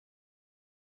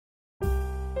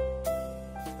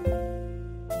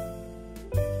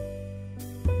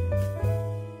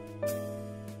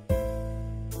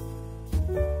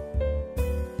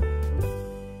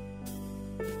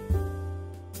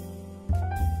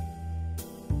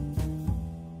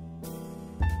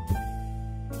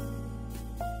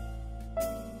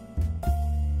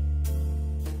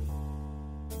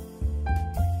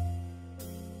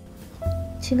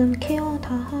지금 케어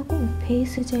다 하고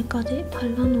베이스 젤까지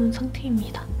발라놓은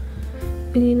상태입니다.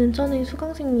 여기는 전에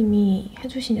수강생님이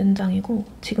해주신 연장이고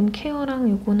지금 케어랑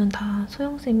요거는 다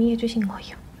소영쌤이 해주신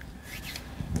거예요.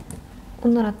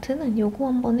 오늘 아트는 요거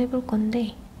한번 해볼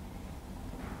건데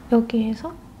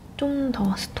여기에서 좀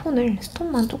더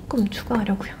스톤만 조금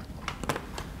추가하려고요.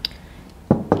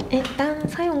 일단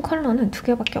사용 컬러는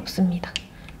 2개밖에 없습니다.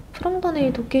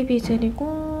 프롬더네일 도깨비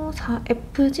젤이고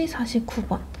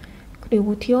FG49번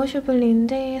그리고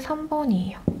디어슈블링젤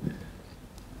 3번이에요.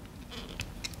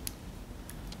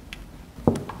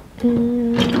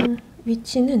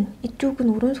 위치는 이쪽은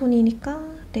오른손이니까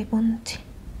네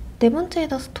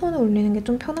번째에다 스톤을 올리는 게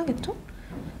좀 편하겠죠?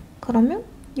 그러면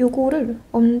요거를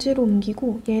엄지로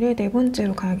옮기고 얘를 네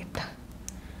번째로 가야겠다.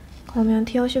 그러면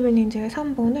디어슈블링젤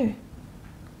 3번을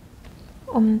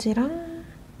엄지랑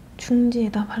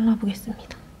중지에다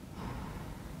발라보겠습니다.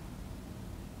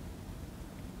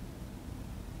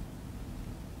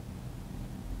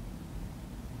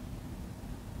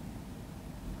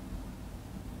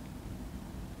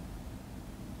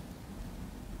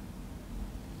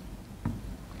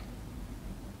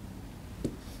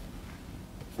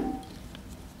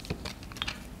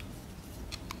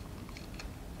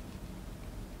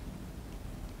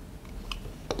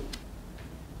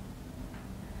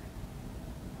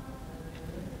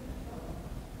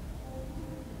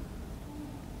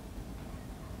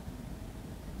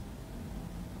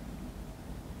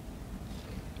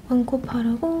 원코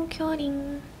바르고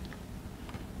큐어링.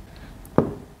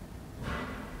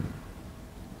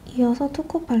 이어서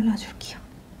투코 발라줄게요.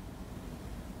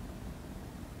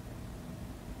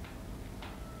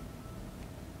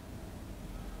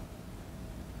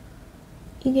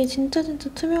 이게 진짜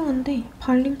투명한데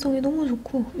발림성이 너무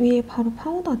좋고 위에 바로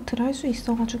파우더 아트를 할 수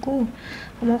있어가지고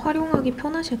아마 활용하기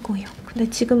편하실 거예요. 근데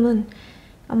지금은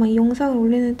아마 이 영상을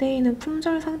올리는 때에는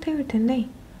품절 상태일 텐데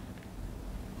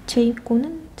제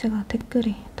입고는 제가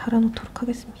댓글에 달아놓도록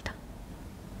하겠습니다.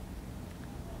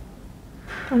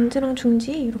 엄지랑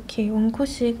중지에 이렇게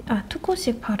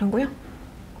 2코씩 바르고요.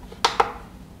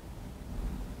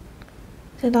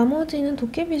 이제 나머지는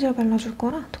도깨비젤 발라줄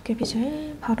거라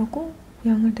도깨비젤 바르고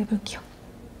모양을 내볼게요.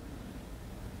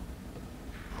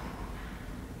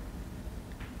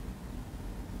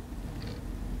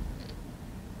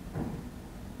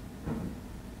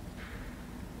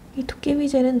 이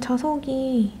도깨비젤은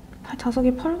자석의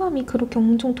펄감이 그렇게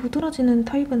엄청 도드라지는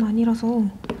타입은 아니라서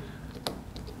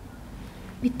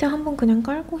밑에 한번 그냥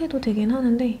깔고 해도 되긴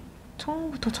하는데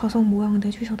처음부터 자석 모양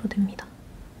내주셔도 됩니다.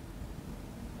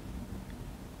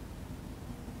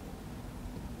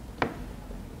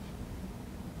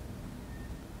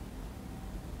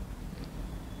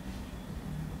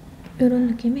 이런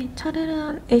느낌의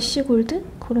차르르한 애쉬 골드?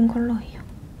 그런 컬러예요.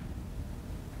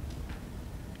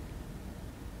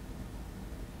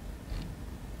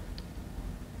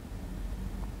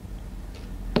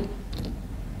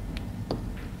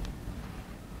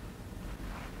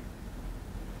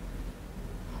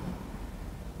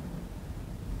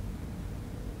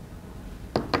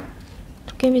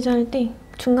 도깨비젤 할 때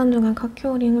중간중간 각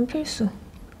큐어링은 필수.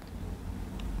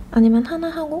 아니면 하나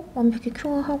하고 완벽히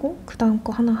큐어하고 그 다음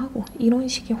거 하나 하고 이런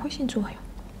식이 훨씬 좋아요.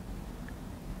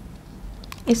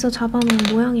 애써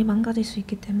잡아놓은 모양이 망가질 수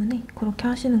있기 때문에 그렇게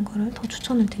하시는 거를 더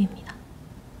추천을 드립니다.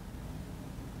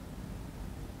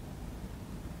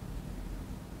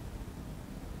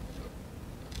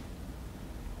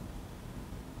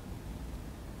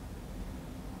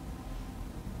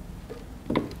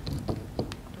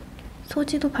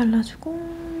 소지도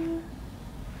발라주고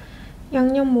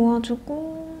양옆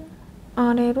모아주고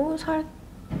아래로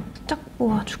살짝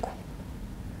모아주고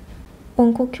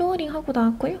원코 큐어링 하고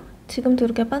나왔고요. 지금도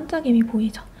이렇게 반짝임이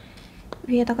보이죠?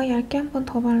 위에다가 얇게 한 번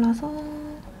더 발라서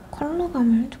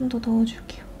컬러감을 좀 더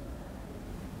넣어줄게요.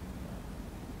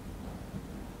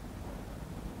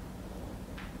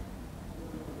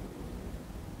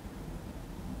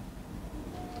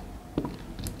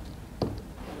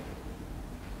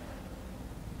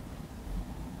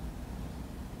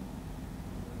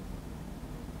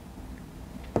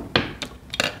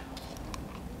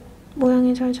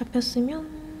 모양이 잘 잡혔으면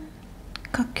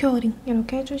각 큐어링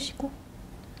이렇게 해주시고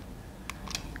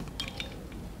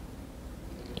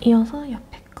이어서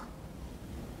옆에 거.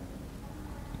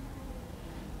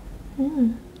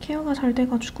 케어가 잘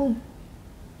돼가지고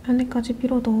안에까지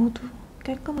밀어 넣어도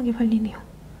깔끔하게 발리네요.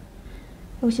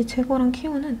 역시 제거랑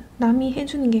케어는 남이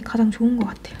해주는 게 가장 좋은 것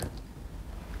같아요.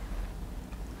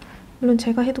 물론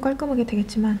제가 해도 깔끔하게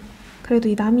되겠지만 그래도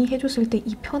이 남이 해줬을 때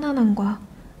이 편안함과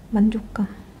만족감.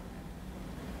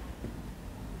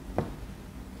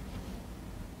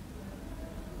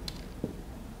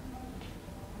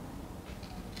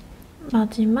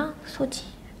 마지막 소지.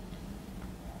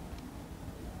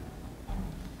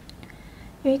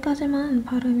 여기까지만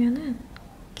바르면은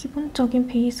기본적인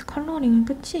베이스 컬러링은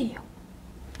끝이에요.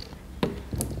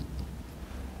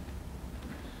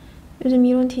 요즘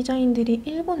이런 디자인들이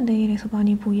일본 네일에서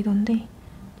많이 보이던데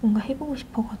뭔가 해보고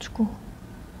싶어가지고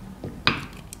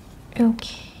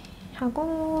이렇게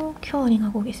하고 큐어링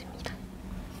하고 오겠습니다.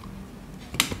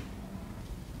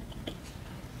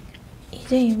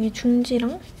 이제 여기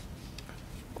중지랑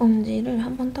엄지를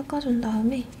한번 닦아준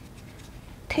다음에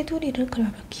테두리를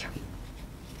그려볼게요.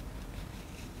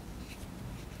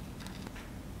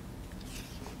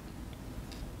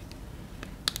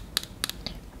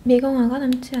 미경화가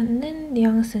남지 않는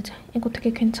뉘앙스젤. 이거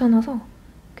되게 괜찮아서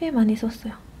꽤 많이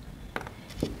썼어요.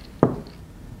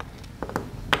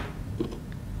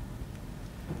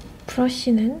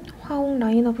 브러쉬는 화홍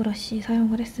라이너 브러쉬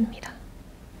사용을 했습니다.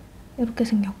 이렇게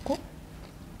생겼고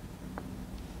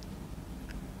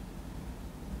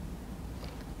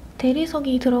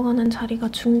대리석이 들어가는 자리가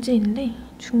중지인데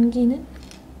중지는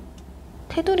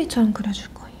테두리처럼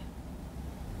그려줄 거예요.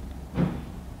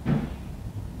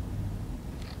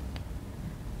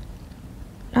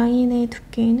 라인의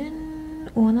두께는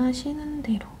원하시는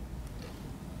대로.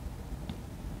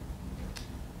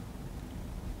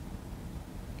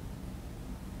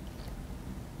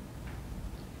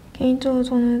 개인적으로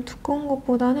저는 두꺼운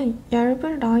것보다는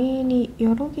얇은 라인이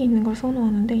여러 개 있는 걸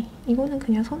선호하는데 이거는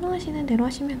그냥 선호하시는 대로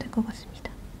하시면 될 것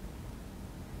같습니다.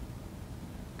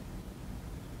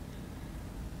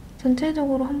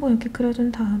 전체적으로 한번 이렇게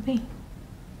그려준 다음에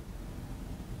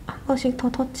한 번씩 더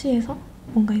터치해서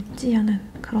뭔가 엣지하는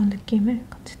그런 느낌을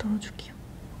같이 넣어줄게요.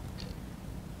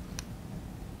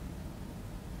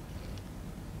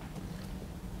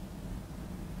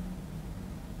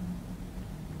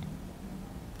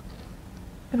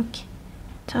 이렇게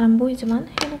잘 안 보이지만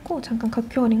해놓고 잠깐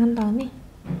각큐어링 한 다음에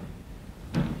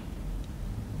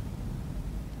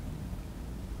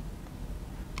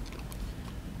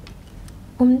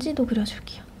엄지도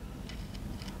그려줄게요.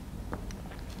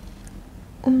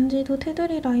 엄지도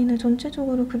테두리 라인을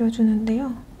전체적으로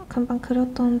그려주는데요. 금방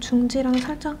그렸던 중지랑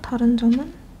살짝 다른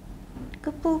점은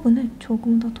끝부분을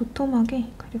조금 더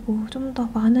도톰하게 그리고 좀 더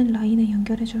많은 라인에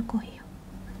연결해줄 거예요.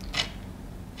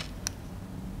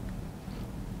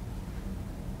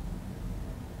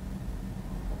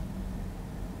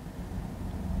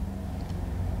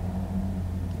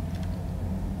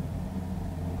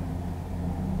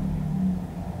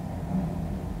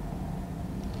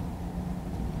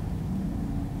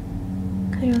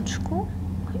 그려주고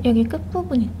여기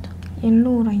끝부분 있죠?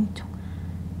 옐로우 라인 쪽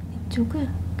이쪽을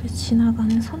그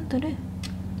지나가는 선들을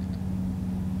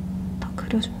더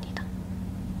그려줍니다.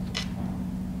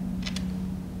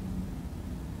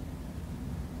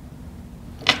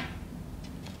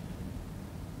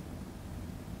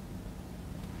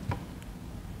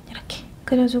 이렇게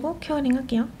그려주고 큐어링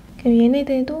할게요. 그럼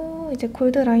얘네들도 이제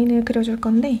골드 라인을 그려줄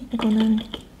건데 이거는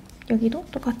여기도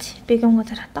똑같이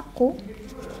미경화제를 닦고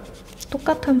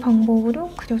똑같은 방법으로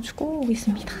그려주고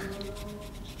오겠습니다.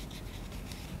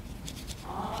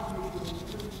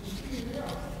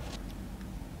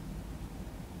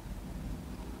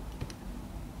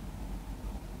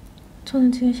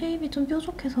 저는 지금 쉐입이 좀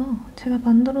뾰족해서 제가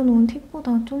만들어 놓은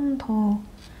팁보다 좀 더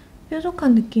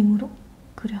뾰족한 느낌으로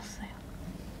그렸어요.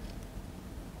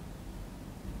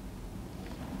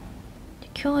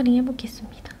 큐어링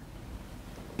해보겠습니다.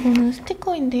 이거는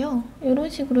스티커인데요. 이런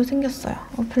식으로 생겼어요.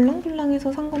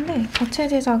 블랑블랑에서 산 건데 자체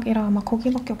제작이라 아마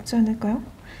거기밖에 없지 않을까요?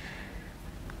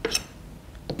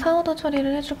 파우더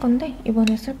처리를 해줄 건데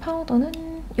이번에 쓸 파우더는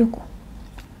이거.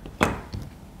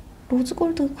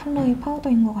 로즈골드 컬러의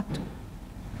파우더인 것 같죠?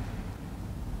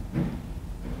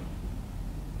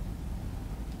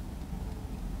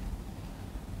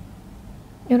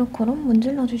 요렇게로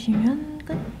문질러주시면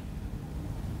끝!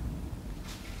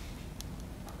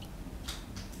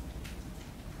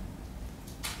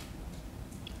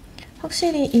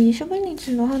 확실히 이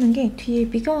슈블링젤로 하는 게 뒤에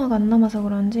미경화가 안 남아서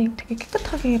그런지 되게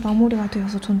깨끗하게 마무리가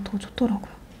되어서 전 더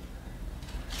좋더라고요.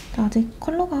 근데 아직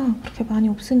컬러가 그렇게 많이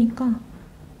없으니까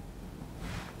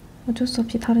어쩔 수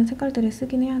없이 다른 색깔들을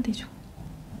쓰긴 해야 되죠.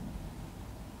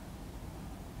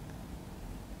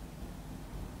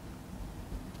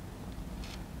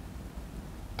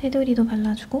 테두리도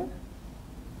발라주고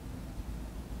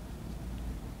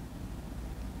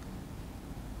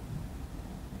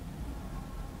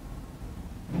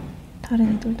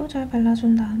다른 애들도 잘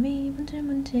발라준 다음에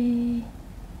문질문질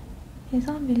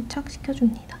해서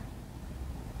밀착시켜줍니다.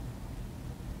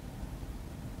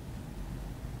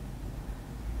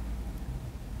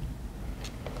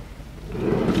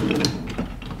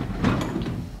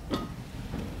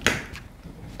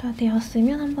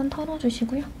 되었으면 한번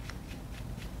털어주시고요.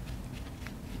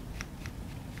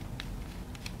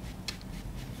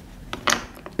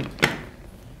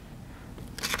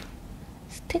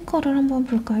 스티커를 한번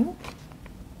볼까요?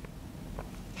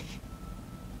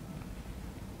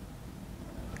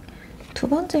 두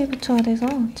번째에 붙여야 돼서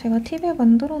제가 팁에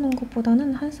만들어 놓은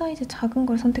것보다는 한 사이즈 작은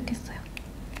걸 선택했어요.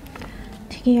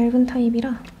 되게 얇은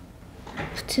타입이라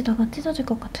붙이다가 찢어질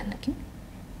것 같은 느낌?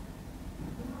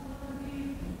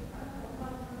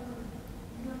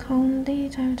 가운데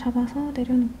잘 잡아서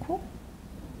내려놓고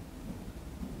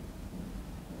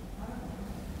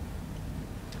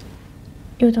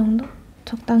이 정도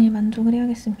적당히 만족을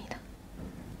해야겠습니다.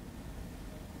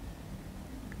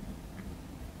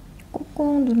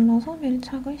 꾹꾹 눌러서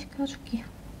밀착을 시켜줄게요.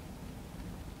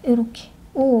 이렇게.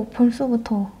 오,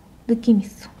 벌써부터 느낌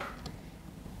있어.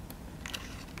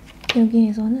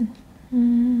 여기에서는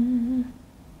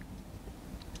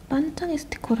반짝이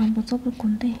스티커를 한번 써볼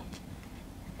건데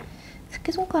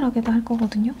새끼손가락에다 할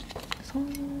거거든요. 그래서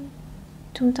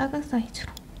좀 작은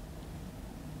사이즈로.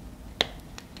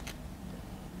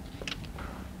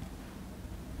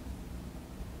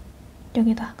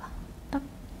 여기다가 딱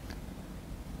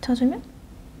쳐주면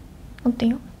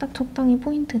어때요? 딱 적당히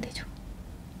포인트 되죠?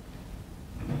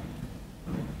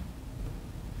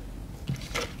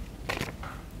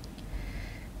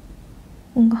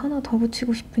 뭔가 하나 더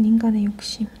붙이고 싶은 인간의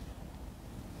욕심.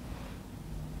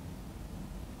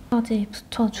 까지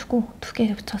붙여주고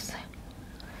 2개를 붙였어요.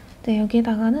 네,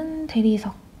 여기다가는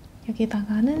대리석,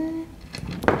 여기다가는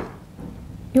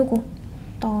요거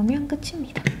넣으면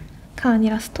끝입니다. 가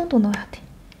아니라 스톤도 넣어야 돼.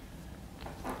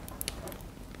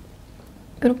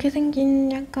 이렇게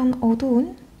생긴 약간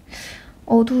어두운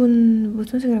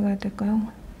무슨 색이라고 해야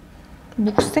될까요?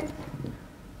 묵색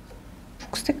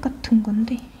같은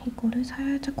건데 이거를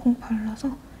살짝 콩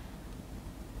발라서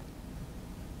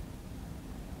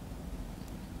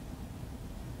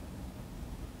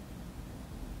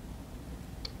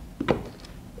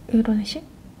이런 식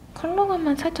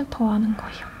컬러감만 살짝 더하는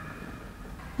거예요.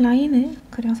 라인을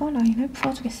그려서 라인을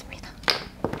풀어주겠습니다.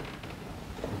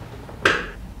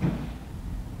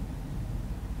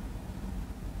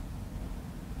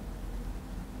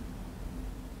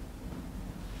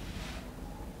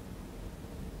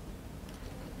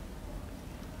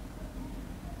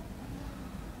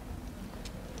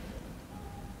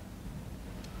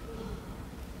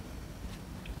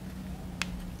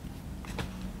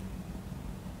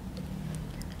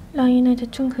 라인을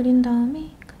대충 그린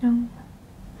다음에 그냥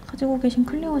가지고 계신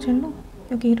클리어 젤로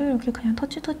여기를 이렇게 그냥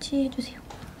터치 해주세요.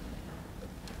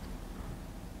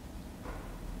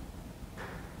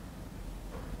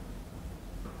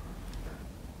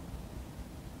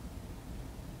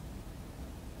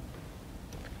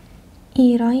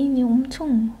 이 라인이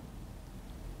엄청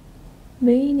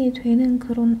메인이 되는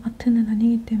그런 아트는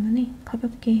아니기 때문에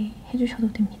가볍게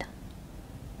해주셔도 됩니다.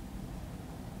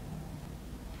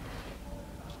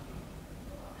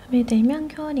 마음에 들면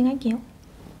큐어링 할게요.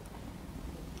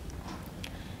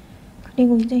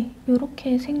 그리고 이제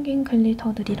이렇게 생긴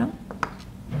글리터들이랑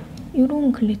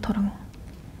이런 글리터랑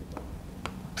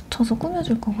붙여서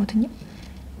꾸며줄 거거든요.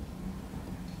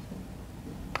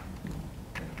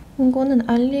 이거는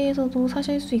알리에서도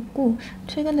사실 수 있고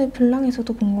최근에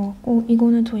블랑에서도 본 것 같고,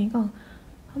 이거는 저희가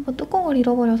한번 뚜껑을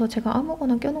잃어버려서 제가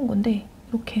아무거나 껴놓은 건데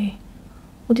이렇게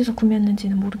어디서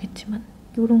구매했는지는 모르겠지만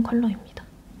이런 컬러입니다.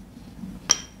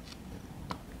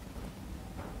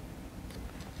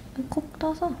 콕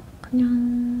떠서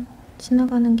그냥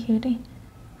지나가는 길에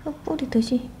흙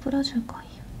뿌리듯이 뿌려줄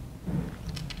거예요.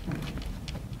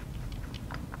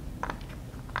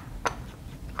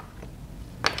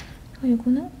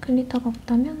 이거는 글리터가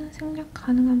없다면 생략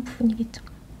가능한 부분이겠죠.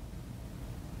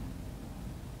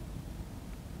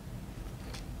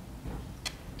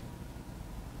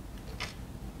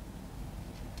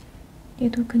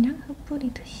 얘도 그냥 흙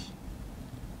뿌리듯이.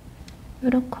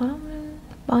 이렇게 하면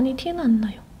많이 티는 안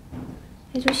나요.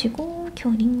 해주시고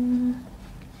큐어링.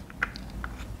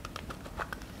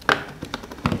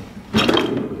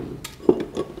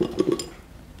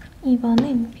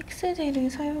 이번엔 픽스젤을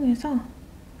사용해서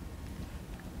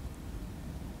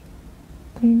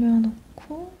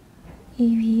올려놓고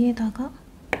이 위에다가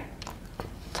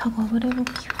작업을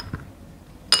해볼게요.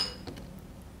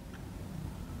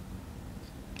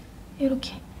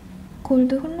 이렇게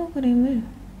골드 홀로그램을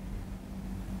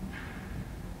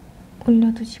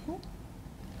올려두시고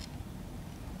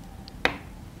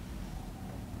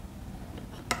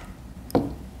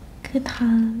그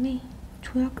다음에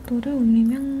조약돌을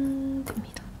올리면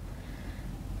됩니다.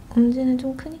 엄지는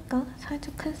좀 크니까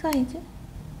살짝 큰 사이즈를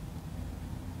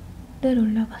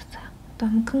올려봤어요.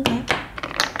 너무 큰가요?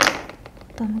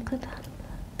 너무 크다.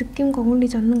 느낌과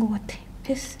어울리지 않는 것 같아.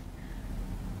 패스.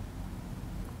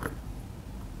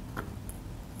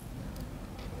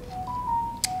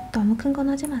 너무 큰 건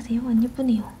하지 마세요. 안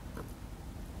예쁘네요.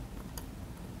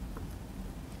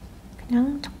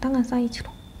 그냥 적당한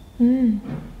사이즈로.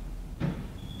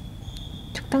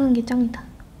 적당한 게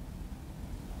짱이다.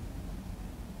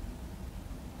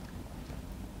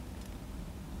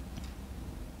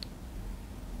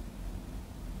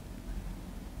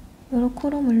 요렇게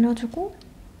크롬 올려주고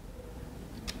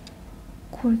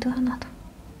골드 하나 더.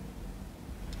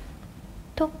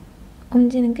 톡!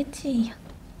 엄지는 끝이에요.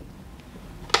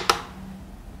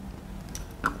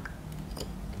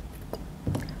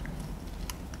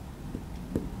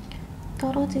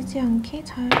 떨어지지 않게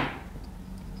잘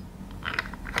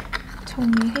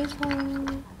정리해서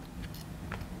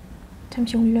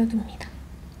잠시 올려둡니다.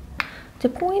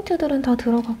 이제 포인트들은 다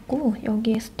들어갔고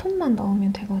여기에 스톤만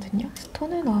넣으면 되거든요.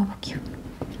 스톤을 넣어볼게요.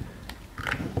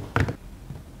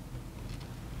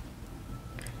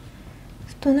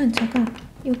 스톤은 제가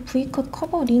이 V컷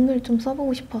커버 링을 좀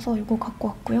써보고 싶어서 이거 갖고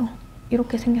왔고요.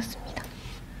 이렇게 생겼습니다.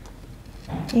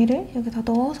 얘를 여기다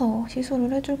넣어서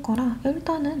시술을 해줄 거라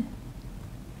일단은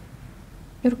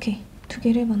이렇게 두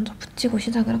개를 먼저 붙이고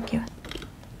시작을 할게요.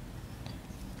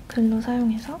 글로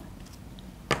사용해서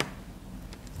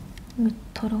이거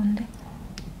더러운데?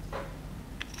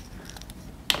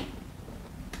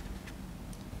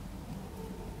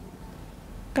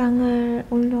 양을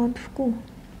올려두고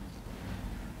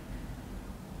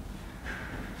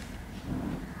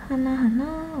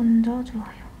하나하나 얹어줘요.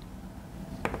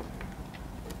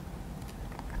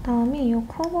 그 다음에 이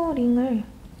커버링을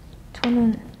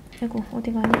저는 이거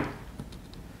어디 가니?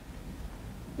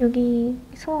 여기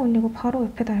소화 올리고 바로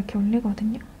옆에다 이렇게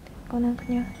올리거든요. 이거는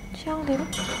그냥 취향대로.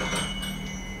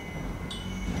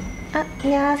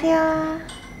 안녕하세요.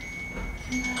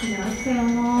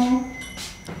 안녕하세요.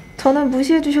 저는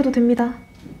무시해주셔도 됩니다.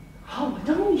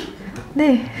 원장님이셨어요?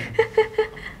 네.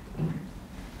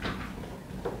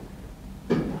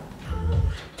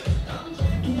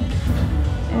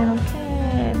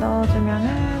 이렇게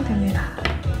넣어주면 됩니다.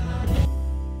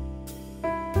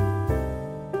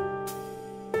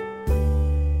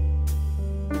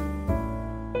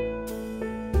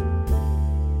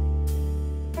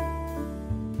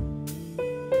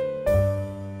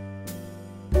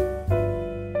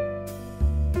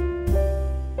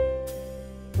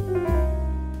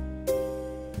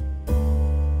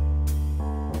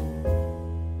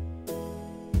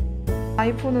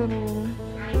 아이폰으로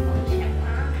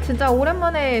진짜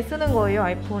오랜만에 쓰는 거예요.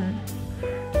 아이폰.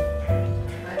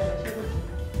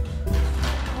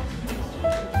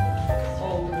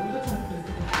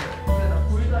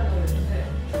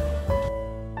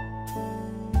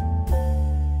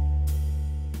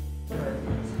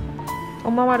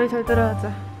 엄마 말을 잘 들어야지.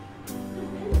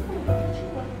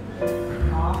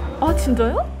 아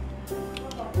진짜요?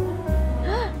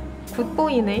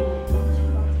 굿보이네.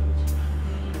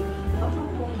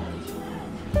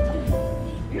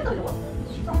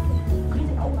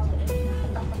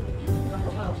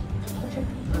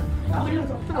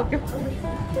 좀 웃겨.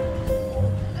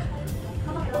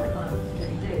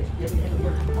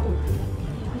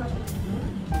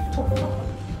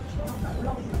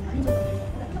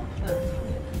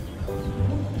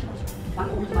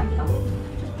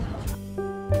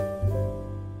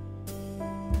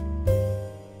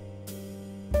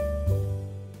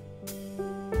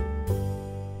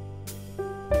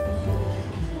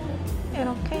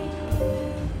 이렇게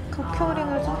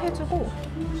각효링을 좀 해주고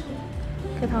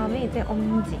그 다음에 이제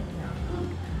엄지.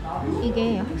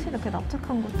 이게 확실히 이렇게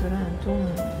납작한 것들은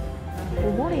좀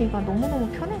오버레이가 너무너무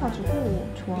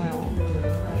편해가지고 좋아요.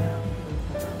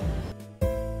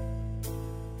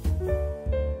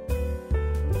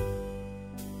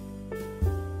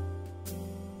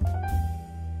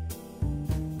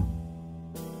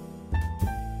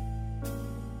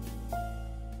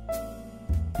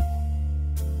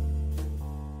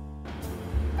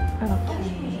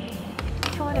 이렇게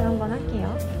큐어링 한번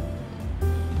할게요.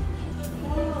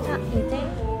 자, 이제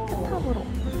끝탑으로.